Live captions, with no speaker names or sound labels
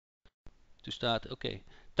To start, okay.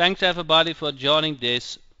 Thanks everybody for joining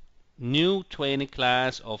this new training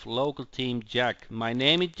class of local team Jack. My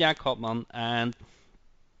name is Jack Hopman and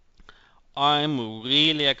I'm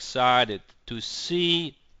really excited to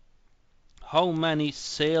see how many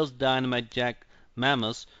sales dynamite Jack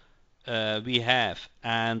members we have,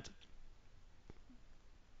 and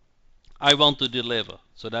I want to deliver.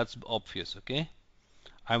 So that's obvious, okay?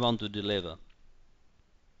 I want to deliver.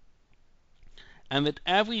 And with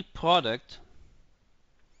every product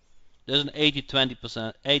there's an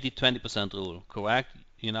 80-20% rule, correct?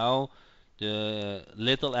 You know, the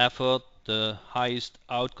little effort, the highest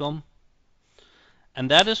outcome.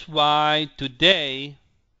 And that is why today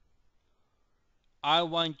I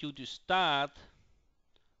want you to start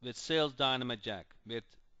with Sales Dynamite Jack, with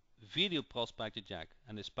Video Prospector Jack,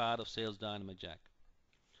 and it's part of Sales Dynamite Jack.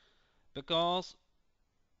 Because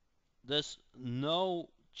there's no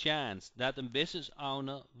chance that a business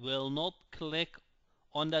owner will not click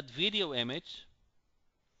on that video image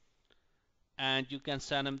and you can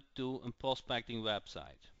send them to a prospecting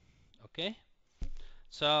website. Okay?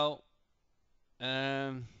 So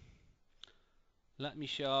um, let me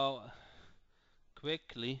show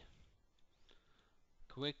quickly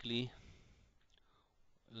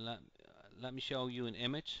let, let me show you an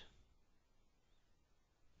image.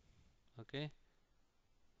 Okay,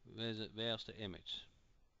 where's the image?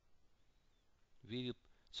 Video.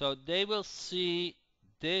 So they will see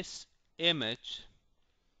this image,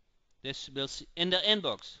 this will see in their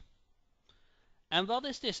inbox. And what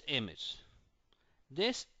is this image?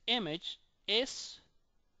 This image is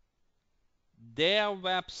their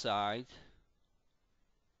website.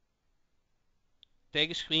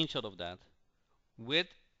 Take a screenshot of that with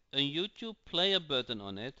a YouTube player button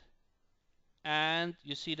on it, and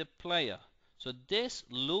you see the player. So this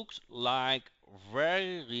looks like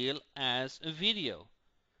very real as a video,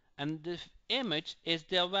 and the image is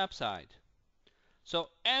their website. So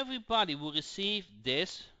everybody who receives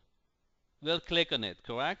this will click on it,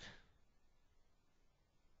 correct?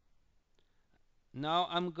 Now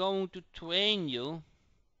I'm going to train you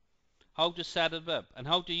how to set it up and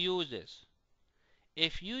how to use this.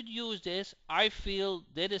 If you use this, I feel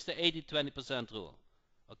that is the 80-20% rule.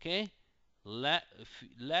 Okay?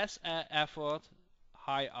 Less effort,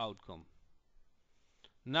 high outcome.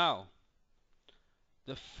 Now,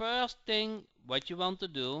 the first thing what you want to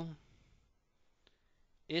do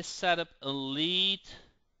is set up a lead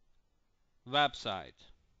website.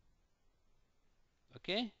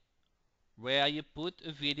 Okay? Where you put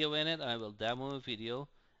a video in it, I will demo a video,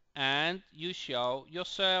 and you show your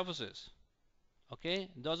services. Okay?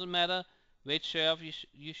 It doesn't matter which service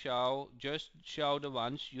you show, just show the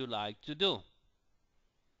ones you like to do.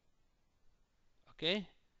 Okay?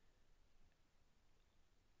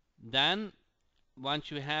 Then,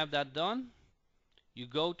 once you have that done, you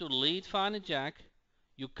go to Lead Finder Jack,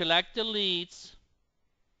 you collect the leads,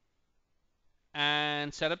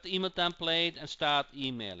 and set up the email template and start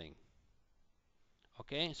emailing.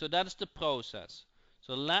 Okay, so that is the process.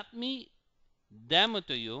 So let me demo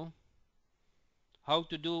to you how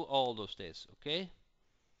to do all of this, okay?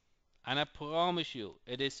 And I promise you,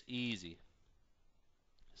 it is easy.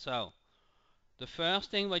 So, the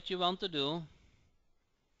first thing what you want to do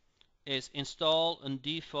is install a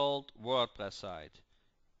default WordPress site.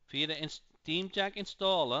 Via the TeamJack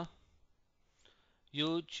installer,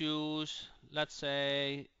 you choose, let's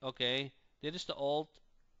say, okay, this is the old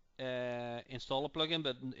installer plugin,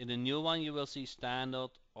 but in the new one you will see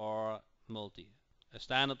standard or multi,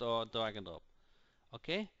 standard or drag and drop.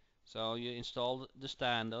 Okay, so you install the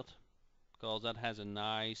standard because that has a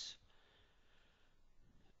nice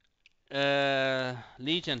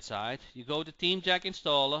lead gen site. You go to TeamJack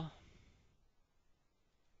installer.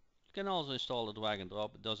 You can also install the drag and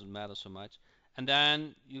drop, it doesn't matter so much. And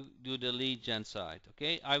then you do the lead gen site.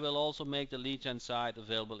 Okay, I will also make the lead gen site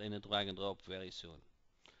available in a drag and drop very soon.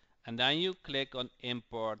 And then you click on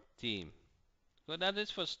import theme. So that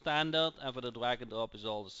is for standard, and for the drag and drop is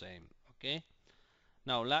all the same. Okay,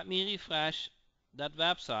 now let me refresh that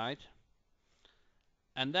website,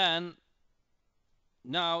 and then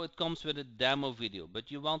now it comes with a demo video,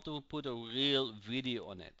 but you want to put a real video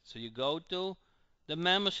on it. So you go to the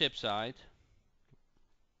membership site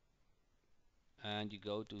and you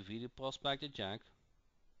go to Video Prospector Jack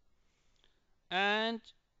and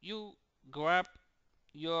you grab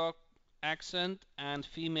your accent and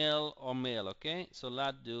female or male. Okay, so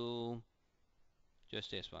let's do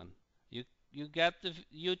just this one. You get the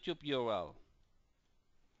YouTube URL.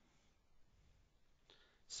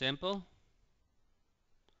 Simple.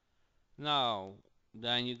 Now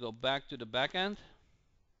then you go back to the backend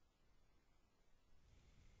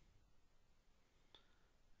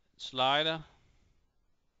slider,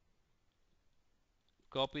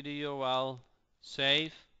 copy the URL,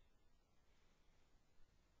 save,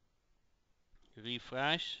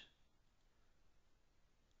 refresh,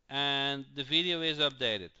 and the video is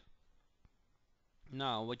updated.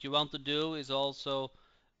 Now what you want to do is also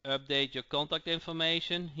update your contact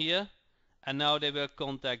information here, and now they will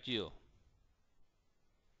contact you.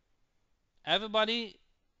 Everybody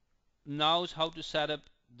knows how to set up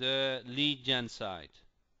the lead gen site.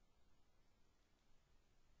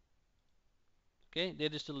 Okay,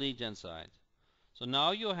 this is the lead gen site. So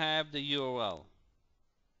now you have the URL.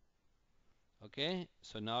 Okay,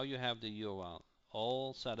 so now you have the URL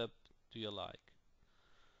all set up to your like.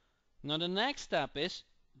 Now the next step is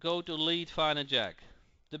go to Lead Finder Jack,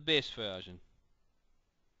 the BIS version.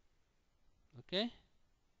 Okay,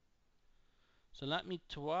 so let me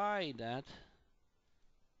try that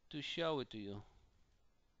to show it to you.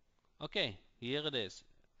 Okay, here it is.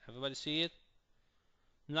 Everybody see it?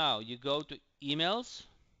 Now you go to emails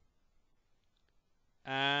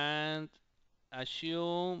and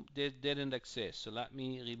assume this didn't exist. So let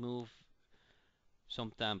me remove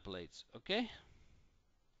some templates. Okay,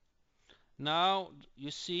 now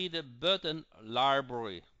you see the button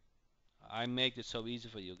library. I make it so easy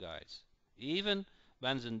for you guys. Even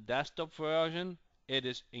when it's in desktop version, it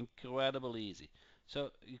is incredibly easy.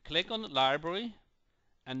 So you click on the library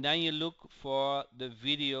and then you look for the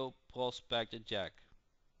video prospector jack,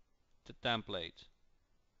 the template,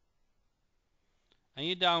 and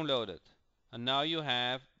you download it, and now you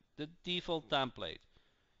have the default template.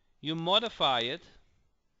 You modify it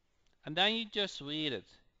and then you just read it.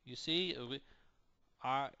 You see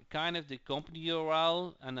kind of the company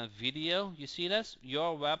URL and a video. You see this?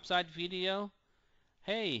 Your website video.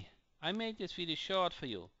 Hey, I made this video short for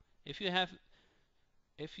you. If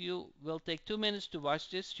you will take 2 minutes to watch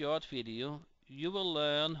this short video, you will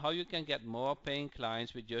learn how you can get more paying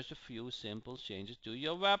clients with just a few simple changes to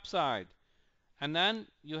your website. And then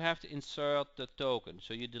you have to insert the token.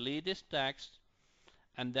 So you delete this text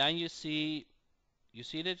and then you see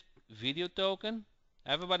this video token?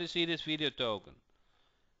 Everybody see this video token.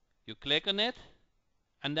 You click on it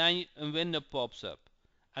and then a window pops up.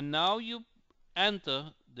 And now you enter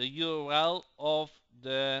the URL of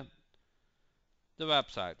the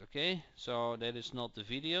website. Okay, so that is not the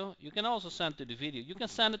video. You can also send to the video. You can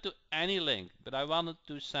send it to any link, but I wanted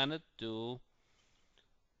to send it to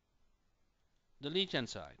the lead gen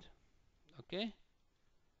site. Okay,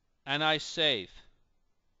 and I save.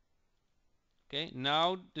 Okay,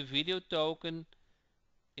 now the video token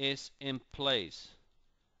is in place,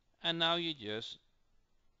 and now you just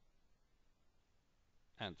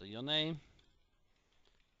enter your name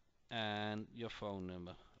and your phone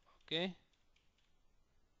number. Okay,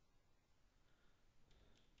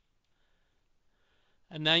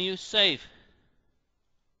 and then you save.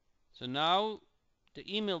 So now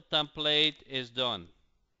the email template is done.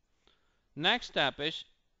 Next step is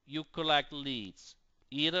you collect leads,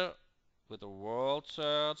 either with a word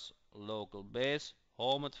search, local biz,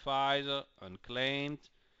 home advisor, unclaimed,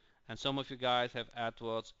 and some of you guys have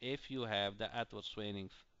AdWords if you have the AdWords training.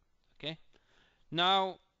 Okay,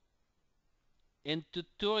 now in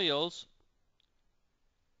tutorials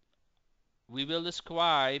we will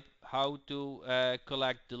describe how to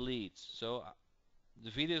collect the leads. So the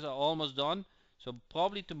videos are almost done, so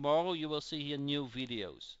probably tomorrow you will see here new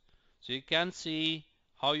videos, so you can see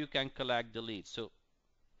how you can collect the leads. So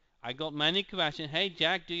I got many questions. Hey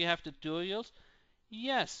Jack, do you have tutorials?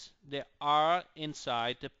 Yes, they are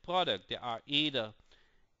inside the product. They are either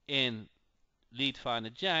in Lead Finder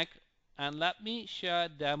Jack, and let me share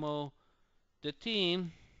demo the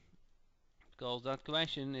team, because that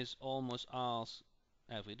question is almost asked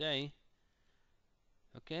every day.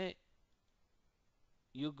 Okay,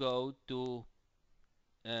 you go to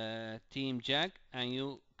Team Jack and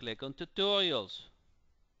you click on tutorials.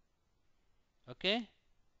 Okay,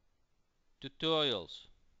 tutorials,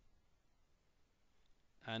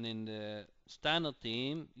 and in the standard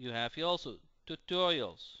team you have here also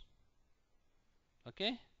tutorials.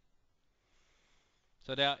 Okay,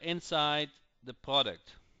 so they are inside the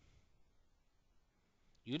product.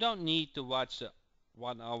 You don't need to watch the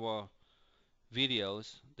 1 hour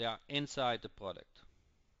videos, they are inside the product.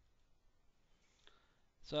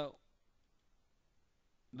 So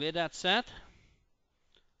with that said,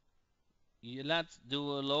 let's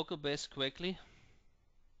do a local biz quickly.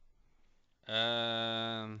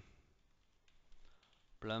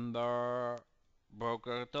 Plumber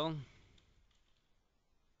Brokerton,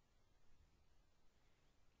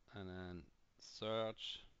 and then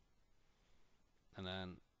search, and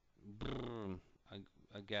then brrr,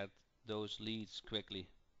 I get those leads quickly.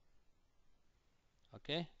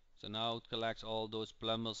 Okay, so now it collects all those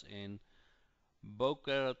plumbers in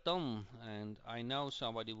Boca Raton, and I know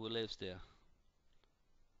somebody who lives there.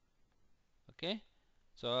 Okay,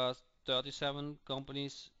 so 37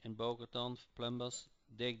 companies in Boca Raton, plumbers,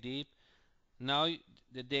 dig deep. Now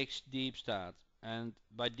the dig deep starts, and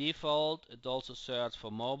by default it also searches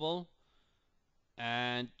for mobile,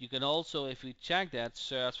 and you can also, if you check that,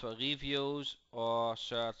 search for reviews or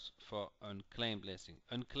search for unclaimed listing.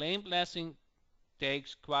 Unclaimed listing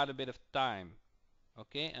takes quite a bit of time,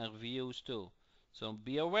 okay, and reviews too. So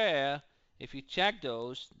be aware if you check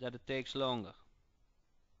those that it takes longer.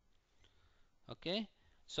 Okay,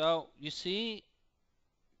 so you see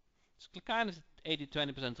it's kind of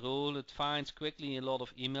 80-20% rule. It finds quickly a lot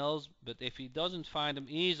of emails, but if it doesn't find them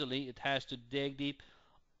easily, it has to dig deep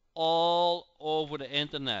all over the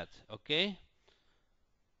internet. Okay,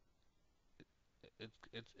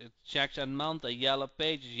 it checks on Manta, Yellow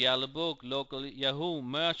Pages, Yellow Book, local Yahoo,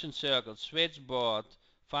 Merchant Circle, Switchboard,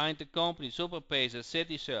 Find the Company, Superpages,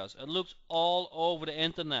 City Search. It looks all over the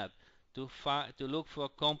internet to look for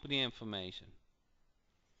company information.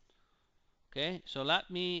 Okay, so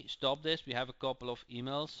let me stop this. We have a couple of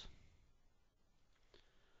emails.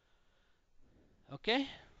 Okay,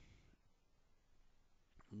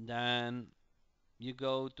 then you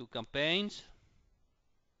go to campaigns,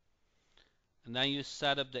 and then you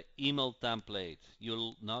set up the email template.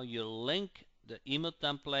 Now you link the email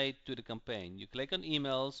template to the campaign. You click on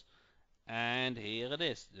emails, and here it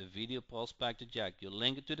is, the video prospector jack. You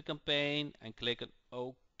link it to the campaign and click on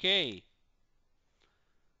OK.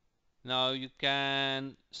 Now you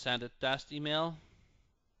can send a test email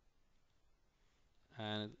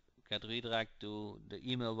and get redirect to the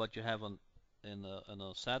email what you have on in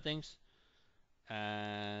the settings,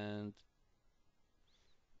 and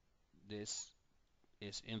this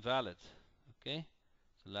is invalid. Okay,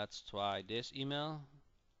 so let's try this email.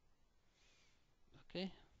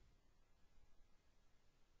 Okay,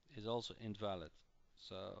 is also invalid,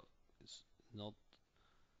 so it's not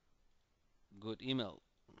good email.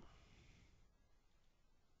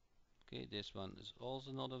 Okay, this one is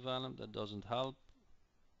also not valid. That doesn't help.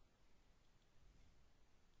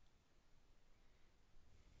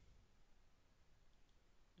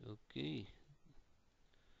 Okay,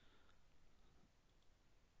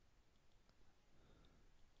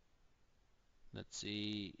 let's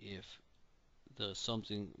see if there's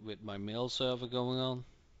something with my mail server going on.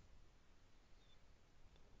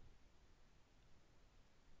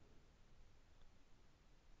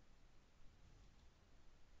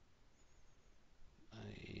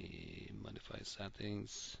 I modify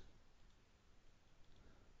settings.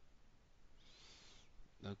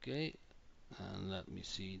 Okay, and let me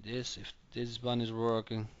see this, if this one is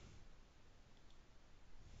working.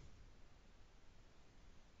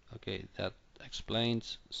 Okay, that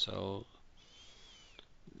explains. So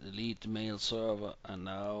delete the mail server, and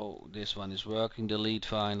now this one is working, the lead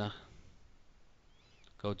finder.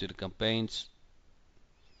 Go to the campaigns.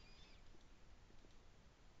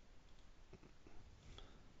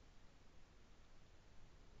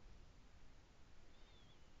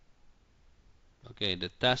 Okay, the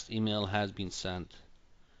test email has been sent.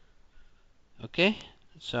 Okay,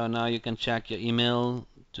 so now you can check your email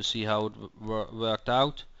to see how it worked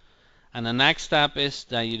out. And the next step is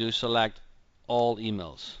that you do select all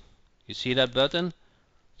emails. You see that button?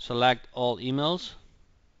 Select all emails,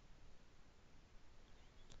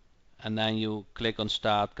 and then you click on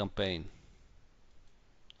Start Campaign.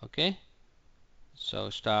 Okay,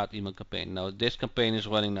 so Start Email Campaign. Now this campaign is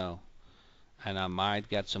running now, and I might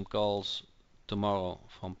get some calls tomorrow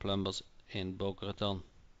from plumbers in Boca Raton.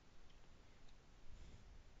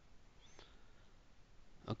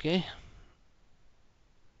 Okay,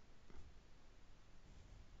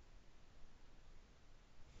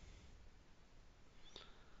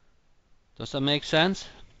 does that make sense?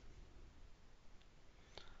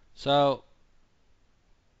 So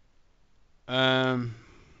um,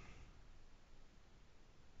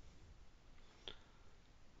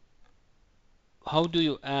 how do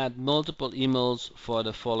you add multiple emails for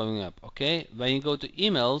the following up? Okay, when you go to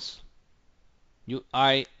emails,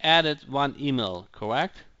 I added one email,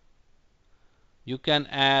 correct? You can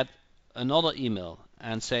add another email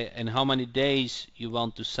and say in how many days you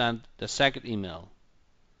want to send the second email.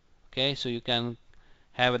 Okay, so you can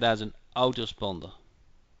have it as an autoresponder.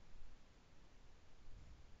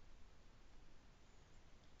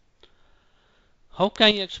 How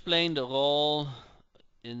can you explain the role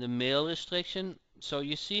in the mail restriction? So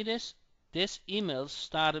you see this? This email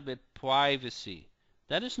started with privacy.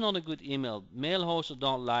 That is not a good email. Mail hosts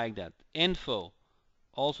don't like that. Info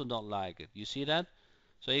also don't like it. You see that?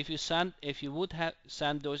 So if you would have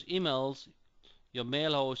sent those emails, your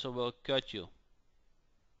mail hoster will cut you.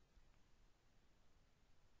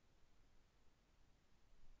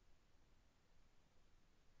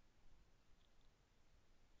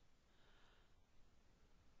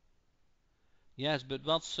 Yes, but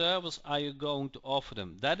what service are you going to offer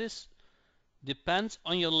them? That is depends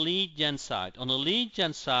on your lead gen side. On the lead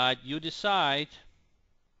gen side, you decide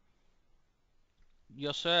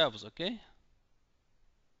your service, okay?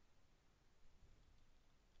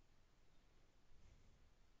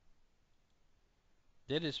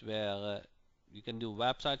 That is where you can do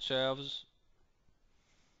website service.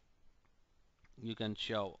 You can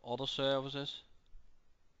show other services.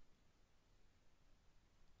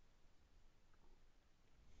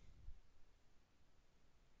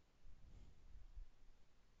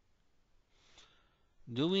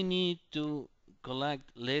 Do we need to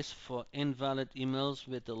collect lists for invalid emails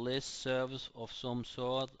with a list service of some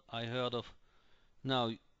sort? I heard of.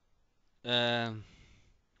 Now, um,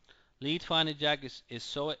 Lead Finder Jack is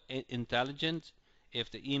so intelligent.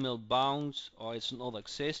 If the email bounce or it's not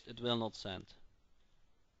exist, it will not send.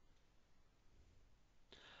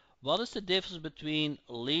 What is the difference between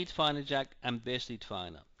Lead Finder Jack and BizLead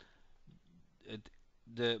Finder?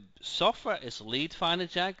 The software is Lead Finder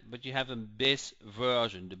Jack, but you have a Biz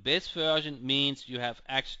version. The Biz version means you have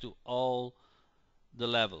access to all the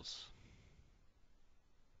levels.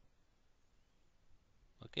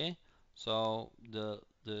 Okay, so the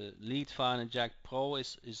Lead Finder Jack Pro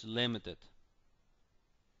is limited.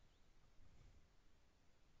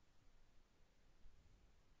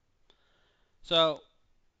 So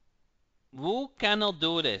who cannot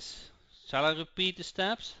do this? Shall I repeat the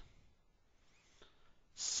steps?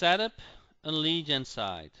 Set up a lead gen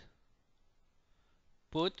site.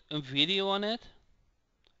 Put a video on it.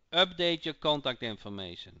 Update your contact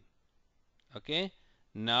information. Okay?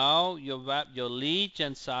 Now your lead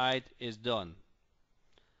gen site is done.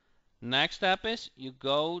 Next step is you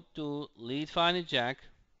go to Lead Finder Jack.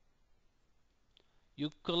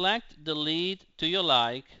 You collect the lead to your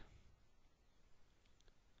like.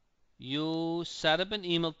 You set up an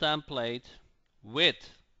email template with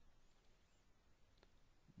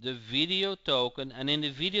the video token, and in the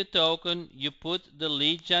video token you put the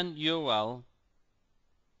lead gen URL.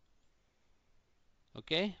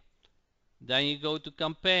 Okay, then you go to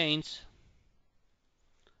campaigns,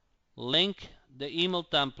 link the email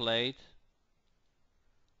template,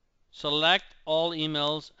 select all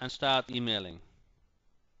emails and start emailing.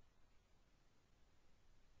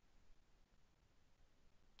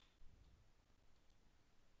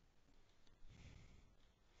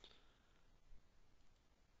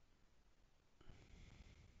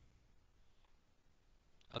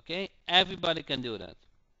 Okay, everybody can do that.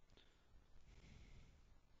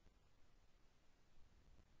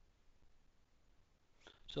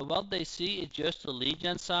 So what they see is just the lead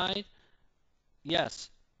gen side. Yes,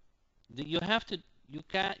 you have to, you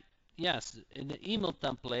can, yes, in the email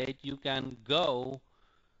template you can go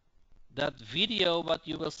that video what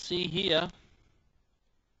you will see here.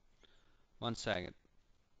 One second,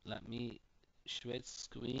 let me switch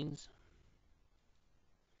screens.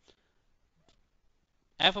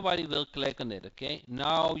 Everybody will click on it, okay?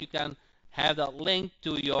 Now you can have that link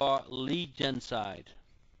to your lead gen site.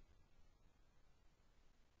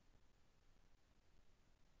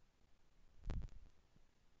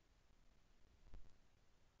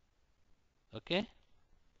 Okay?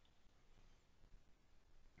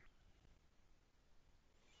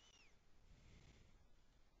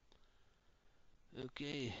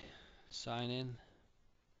 Okay, sign in.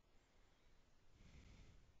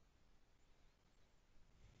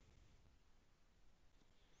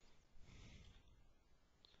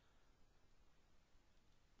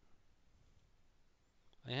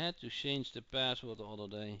 I had to change the password the other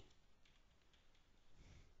day.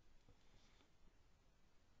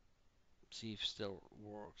 See if it still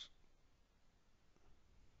works.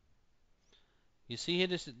 You see here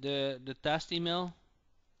this the test email.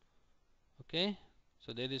 Okay,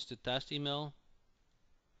 so that is the test email,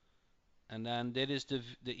 and then that is the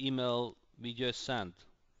email we just sent.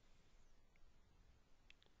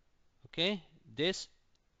 Okay, this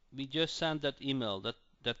we just sent that email,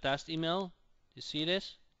 that test email. You see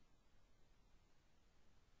this?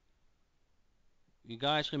 You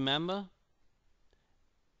guys remember?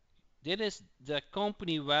 This is the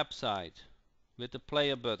company website with the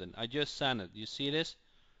player button. I just sent it. You see this?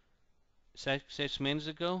 6 minutes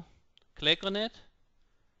ago. Click on it.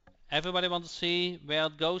 Everybody want to see where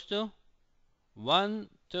it goes to? 1,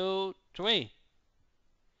 2, 3.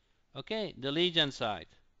 Okay, the lead gen site.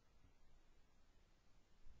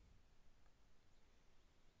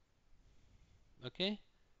 Okay,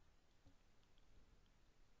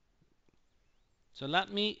 so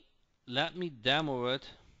let me demo it.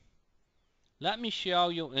 Let me show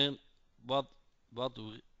you in what what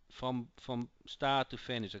from start to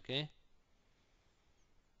finish. Okay,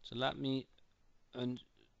 so let me un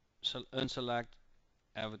unselect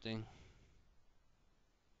everything,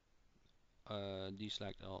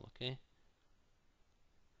 deselect all. Okay,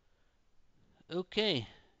 okay,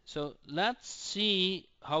 so let's see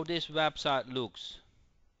how this website looks.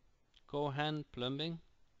 Cohen Plumbing.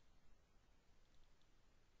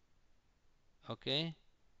 Okay,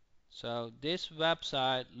 so this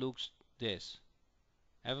website looks this.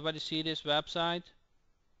 Everybody see this website?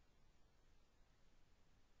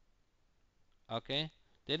 Okay,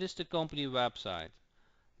 that is the company website.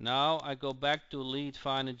 Now I go back to Lead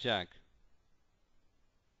Finder Jack.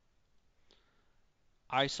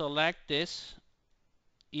 I select this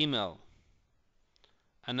email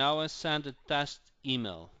and now I send a test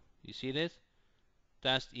email. You see this?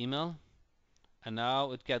 Test email. And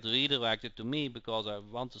now it gets redirected to me because I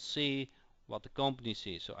want to see what the company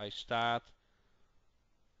sees. So I start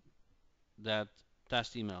that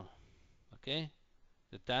test email. Okay,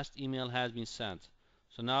 the test email has been sent.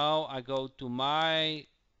 So now I go to my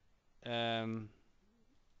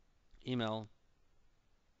email.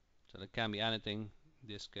 So there can be anything. In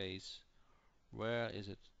this case, where is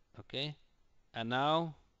it? Okay, and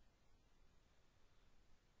now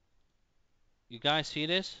you guys see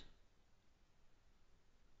this?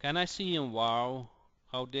 Can I see in WoW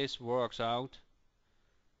how this works out?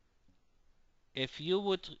 If you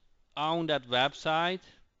would own that website,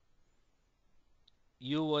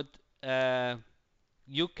 you would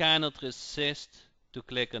you cannot resist to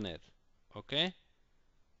click on it. Okay,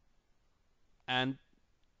 and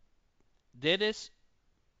that is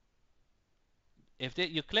if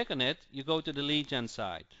you click on it, you go to the lead gen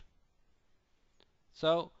site.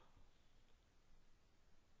 So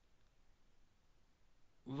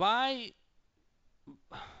why,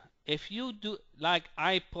 if you do like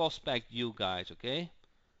I prospect you guys, okay,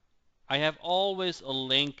 I have always a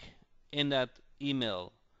link in that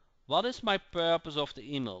email. What is my purpose of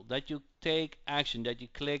the email? That you take action, that you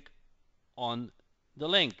click on the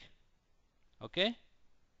link. Okay,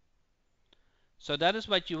 so that is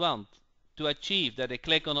what you want to achieve, that they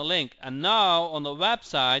click on a link. And now on the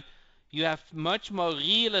website you have much more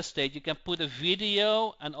real estate. You can put a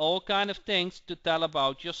video and all kind of things to tell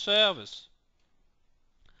about your service.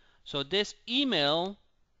 So this email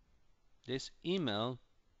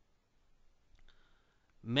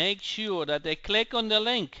make sure that they click on the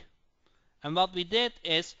link. And what we did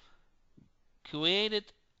is created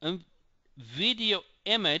a video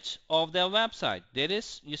image of their website. That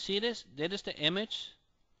is, you see this? That is the image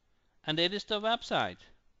and that is the website.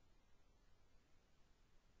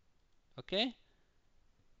 Okay?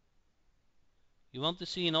 You want to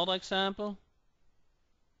see another example?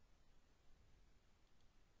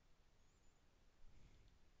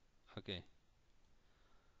 Okay.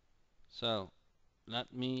 So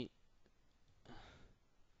let me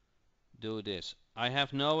do this. I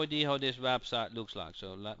have no idea how this website looks like,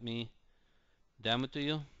 so let me demo it to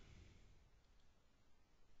you.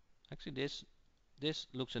 Actually, this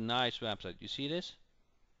looks a nice website. You see this?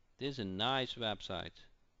 This is a nice website.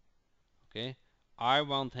 Okay, I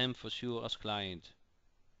want him for sure as client.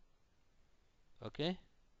 Okay,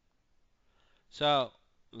 so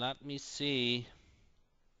let me see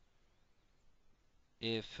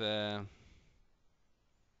if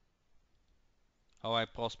how I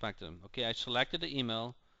prospect them. Okay, I selected the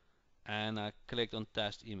email and I clicked on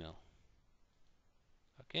test email.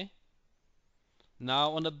 Okay,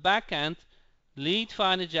 now on the back end, Lead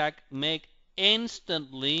Finder Jack make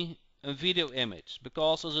instantly a video image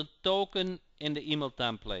because there's a token in the email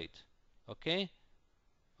template. Okay,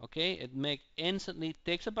 it make instantly,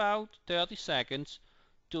 takes about 30 seconds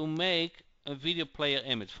to make a video player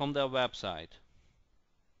image from their website.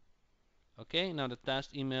 Okay, now the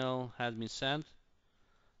test email has been sent.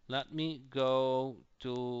 Let me go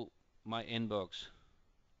to my inbox.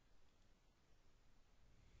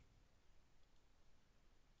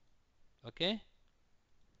 Okay,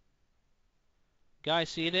 guys,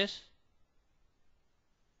 see this?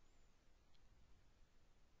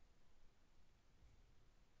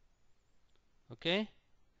 Okay,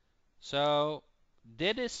 so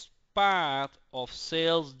that is part of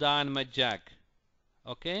Sales Dynamite Jack.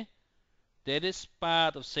 Okay, that is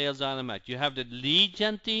part of Sales Dynamite. You have the lead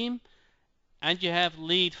gen team and you have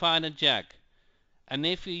Lead Finder Jack. And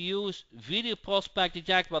if you use Video Prospecting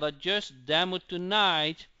Jack, what I just demoed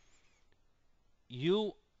tonight,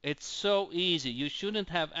 it's so easy. You shouldn't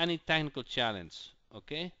have any technical challenge.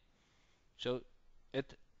 Okay, so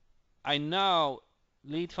it I know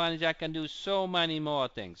Lead Finder Jack can do so many more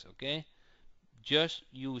things. Okay, just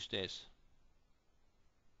use this.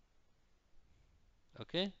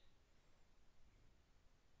 Okay.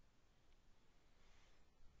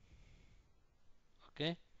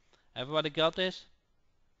 Okay, everybody got this?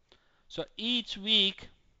 So each week,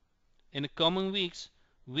 in the coming weeks,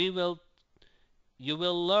 we will you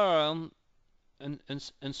will learn an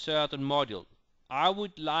certain module. I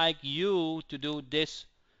would like you to do this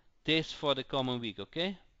for the coming week.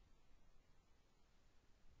 Okay.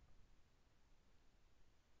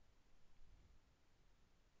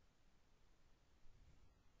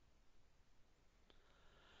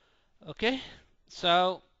 Okay.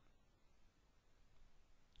 So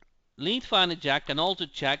Lead Finder Jack can also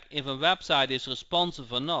check if a website is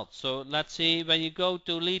responsive or not. So let's see, when you go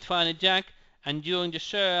to Lead Finder Jack and during the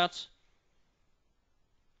search,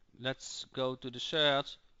 let's go to the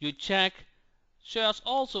search, you search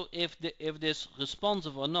also if this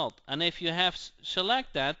responsive or not. And if you have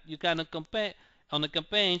select that, you can compare on the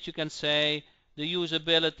campaigns, you can say the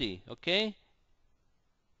usability. Okay,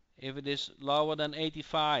 if it is lower than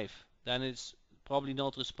 85, then it's probably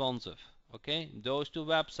not responsive. Okay, those two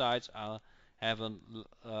websites have a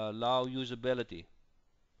low usability.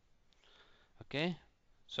 Okay,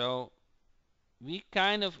 so we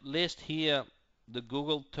kind of list here the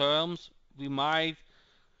Google terms. We might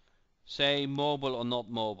say mobile or not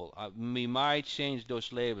mobile. We might change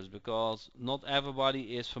those labels because not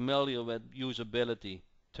everybody is familiar with usability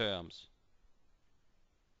terms.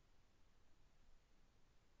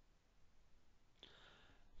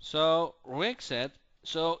 So Rick said,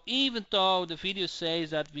 so even though the video says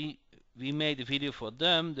that we made the video for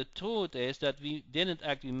them, the truth is that we didn't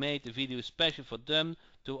actually make the video special for them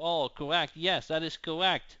to all. Correct? Yes, that is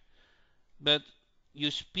correct. But you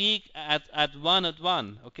speak at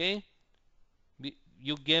one, okay?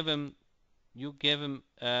 You give him you give him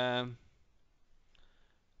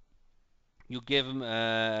you give him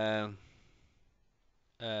a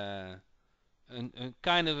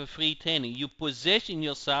kind of a free training. You position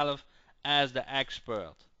yourself as the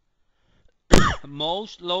expert.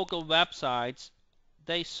 Most local websites,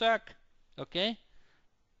 they suck. Okay,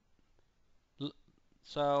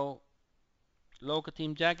 so local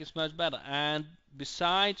team Jack is much better. And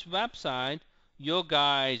besides website, your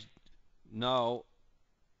guys know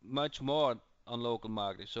much more on local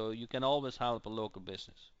marketing, so you can always help a local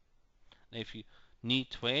business. If you need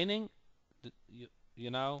training, you, you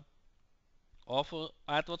know, offer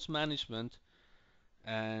AdWords management,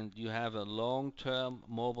 and you have a long-term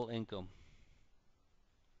mobile income.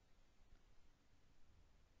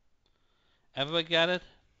 Everybody get it?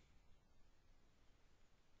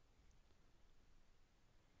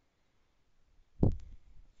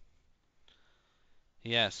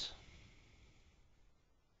 Yes.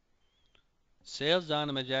 Sales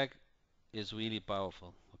Dynamite Jack is really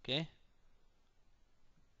powerful. Okay.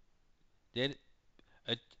 They,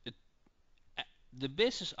 it, it, the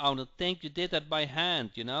business owner think you did that by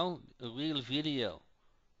hand. A real video.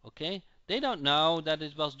 Okay. They don't know that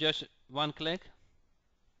it was just one click.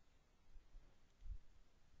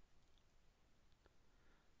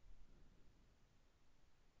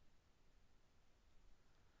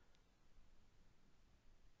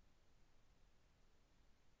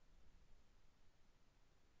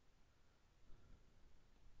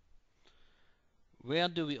 Where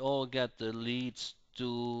do we all get the leads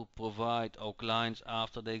to provide our clients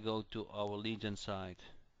after they go to our lead gen site?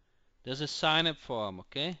 There's a sign up form,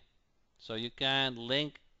 okay? So you can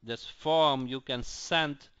link this form, you can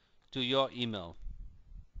send to your email.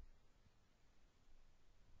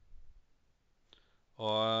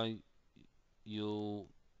 Or you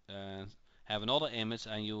have another image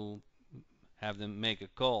and you have them make a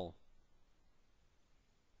call.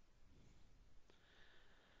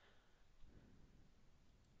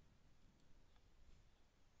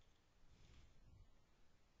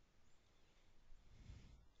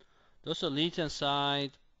 There's a lead gen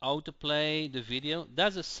site, autoplay the video.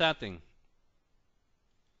 That's a setting.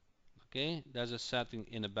 Okay, that's a setting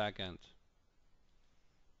in the backend.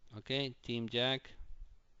 Okay, Team Jack,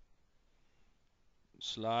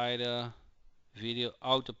 slider, video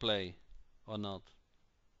autoplay or not.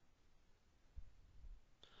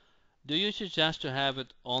 Do you suggest to have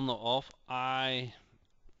it on or off? I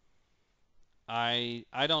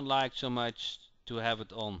don't like so much to have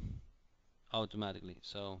it on automatically,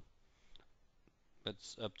 so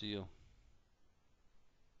that's up to you.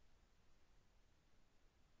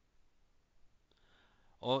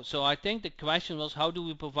 Oh, so I think the question was, how do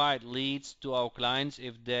we provide leads to our clients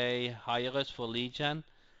if they hire us for lead gen?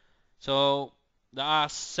 So there are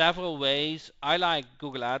several ways. I like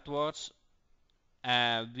Google AdWords.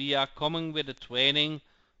 We are coming with a training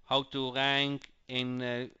how to rank in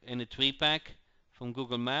a tree pack from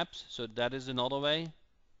Google Maps. So that is another way.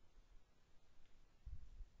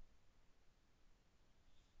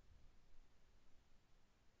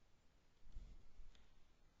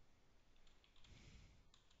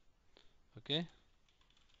 Okay.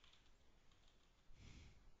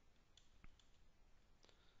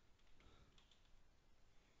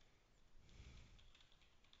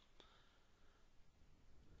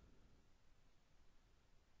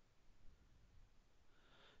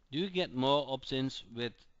 Do you get more options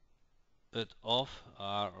with it off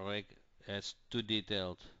or as too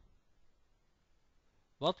detailed?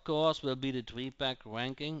 What course will be the tree pack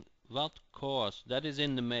ranking? What course? That is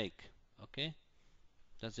in the make. Okay,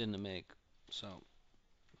 that's in the make. So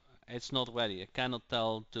it's not ready. I cannot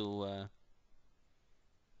tell too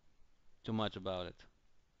much about it.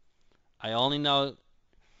 I only know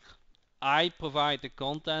I provide the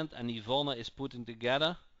content and Yvonne is putting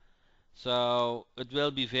together. So it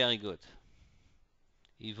will be very good.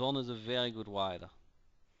 Yvonne is a very good writer.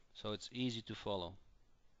 So it's easy to follow.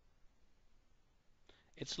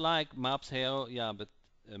 It's like Maps Hero, yeah, but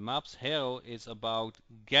Maps Hero is about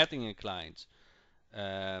getting a client.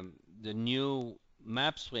 The new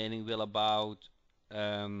Maps training will about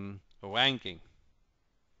ranking.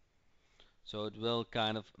 So it will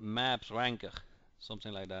kind of Maps ranker,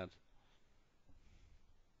 something like that.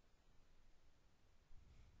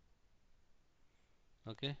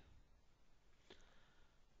 Okay.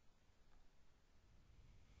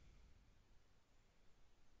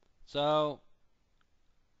 So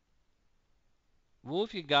who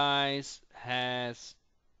of you guys has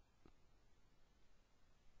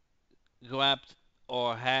grabbed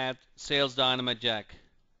or had Sales Dynamite Jack?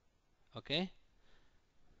 Okay.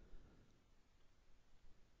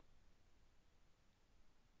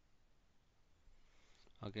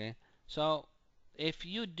 Okay. So if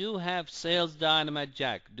you do have Sales Dynamite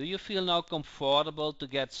Jack, do you feel now comfortable to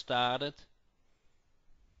get started?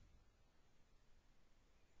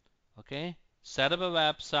 Okay. Set up a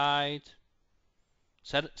website.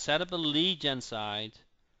 Set up a lead gen site.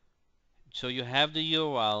 So you have the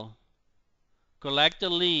URL. Collect the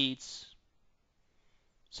leads.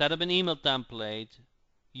 Set up an email template.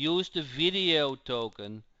 Use the video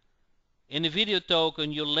token. In the video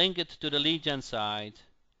token, you link it to the lead gen site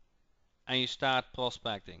and you start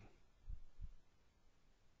prospecting.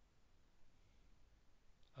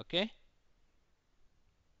 Okay?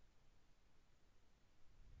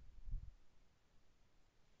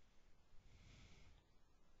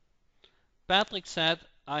 Patrick said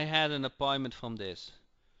I had an appointment from this.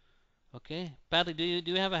 Okay, Patrick, do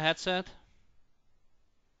you have a headset?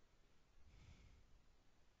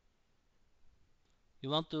 You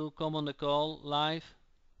want to come on the call live?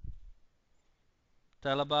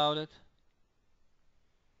 Tell about it?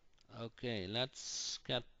 Okay, let's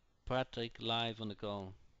get Patrick live on the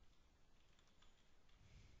call.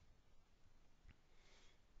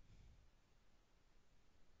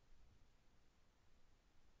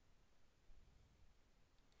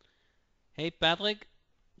 Hey Patrick,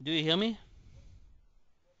 do you hear me?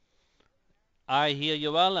 I hear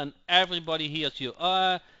you well and everybody hears you.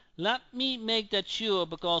 Let me make that sure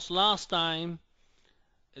because last time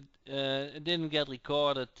it didn't get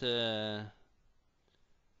recorded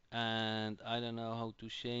and I don't know how to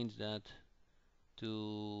change that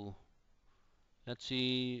to, let's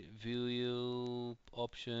see, view you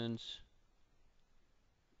options.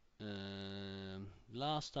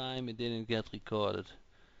 Last time it didn't get recorded.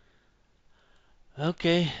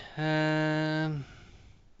 Okay,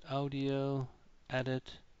 audio, edit,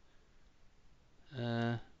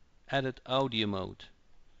 uh, edit audio mode.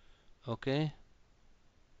 Okay,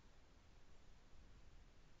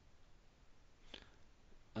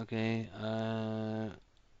 okay,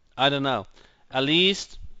 I don't know. At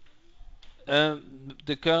least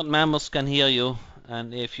the current members can hear you,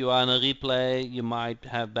 and if you are in a replay, you might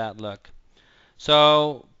have bad luck.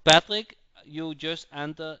 So, Patrick, you just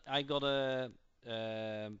enter. I got a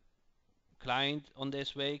client on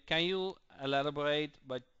this way. Can you elaborate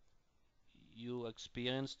what you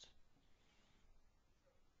experienced?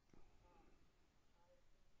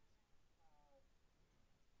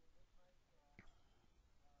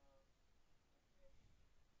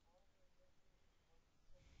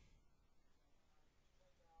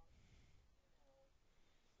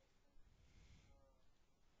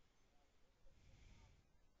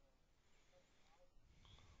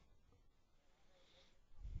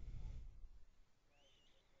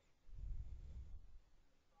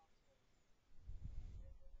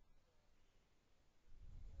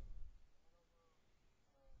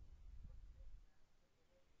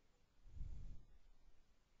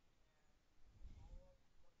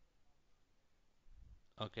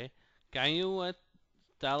 Okay. Can you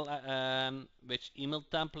tell which email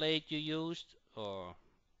template you used, or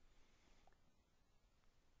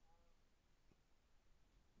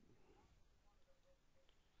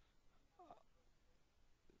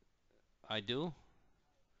I do?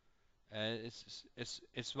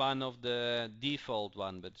 It's one of the default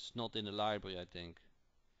one, but it's not in the library, I think.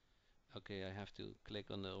 Okay, I have to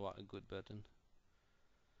click on the good button.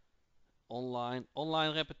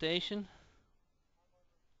 Online reputation.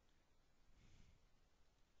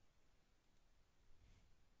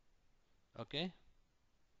 Okay.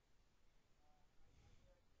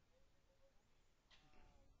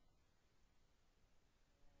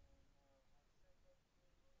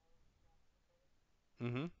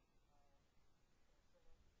 Mm-hmm.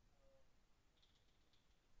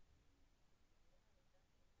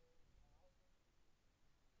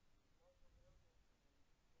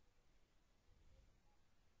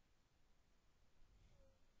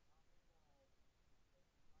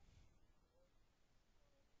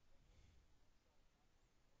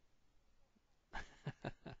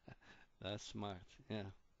 That's smart. Yeah.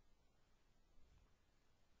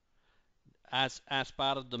 As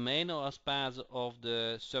part of the domain or as part of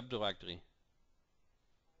the subdirectory?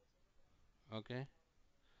 Okay.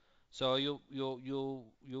 So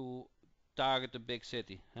you target the big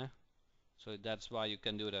city, huh? So that's why you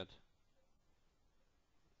can do that.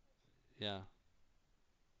 Yeah.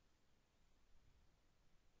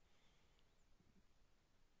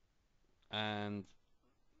 And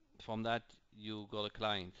from that you got a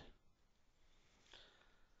client.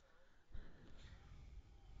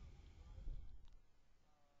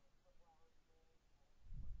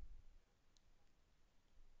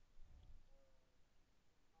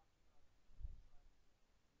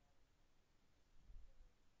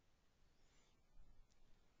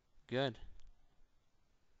 Good.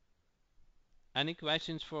 Any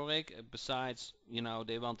questions for Rick? Besides,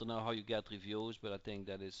 they want to know how you get reviews, but I think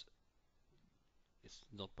that is it's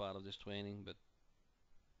not part of this training. But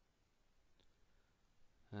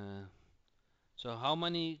uh, so how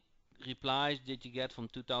many replies did you get from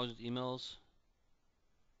 2,000 emails?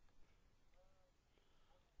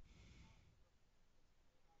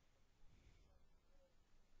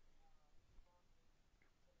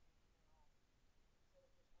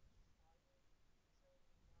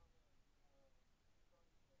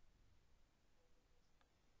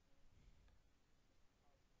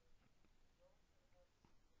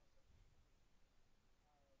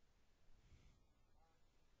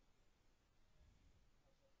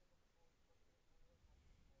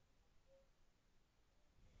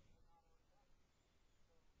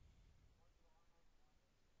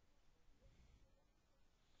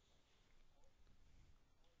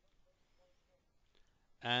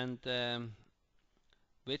 And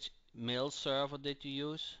which mail server did you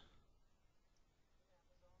use?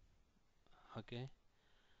 Okay.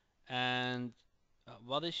 And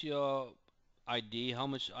what is your ID? How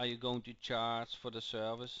much are you going to charge for the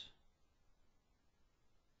service?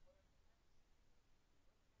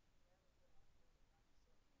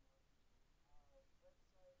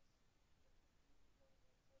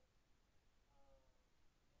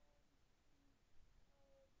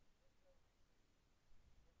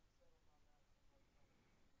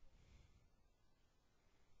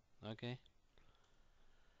 Okay.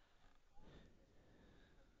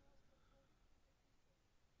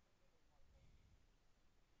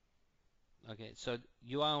 Okay. So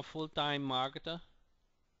you are a full-time marketer?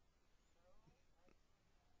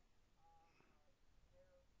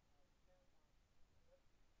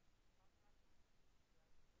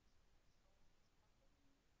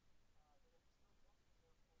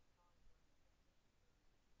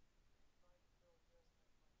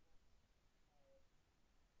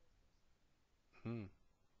 Hmm.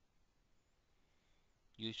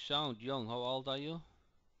 You sound young. How old are you?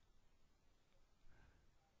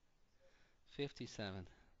 57.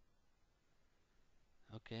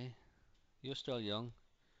 Okay. You're still young.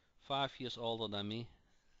 5 years older than me.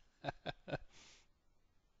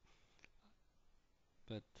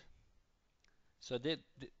 But so did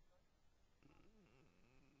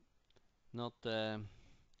not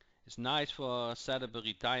it's nice for set up a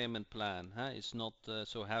retirement plan, huh? It's not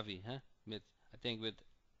so heavy, huh? With I think with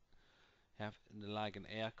have like an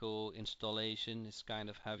airco installation, it's kind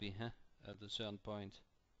of heavy, huh? At a certain point.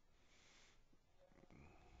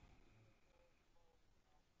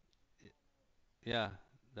 Yeah,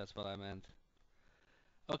 that's what I meant.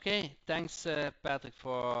 Okay, thanks, Patrick,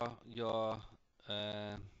 uh,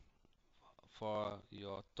 for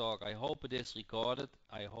your talk. I hope it is recorded.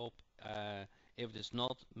 I hope if it is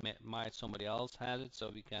not, might somebody else has it, so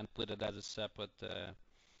we can put it as a separate.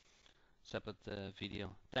 separate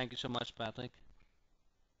video. Thank you so much, Patrick.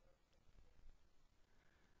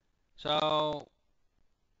 So,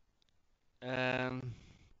 um,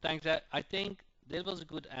 thanks. I think this was a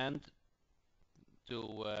good end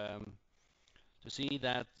to um, to see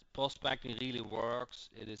that prospecting really works.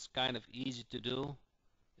 It is kind of easy to do.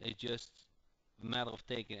 It's just a matter of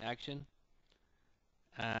taking action.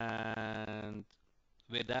 And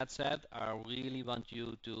with that said, I really want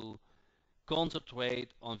you to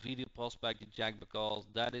concentrate on video prospecting, Jack, because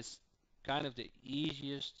that is kind of the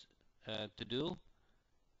easiest to do,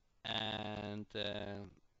 and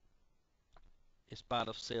is part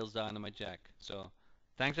of Sales Dynamite, Jack. So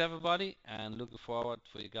thanks everybody, and looking forward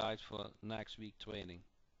for you guys for next week training.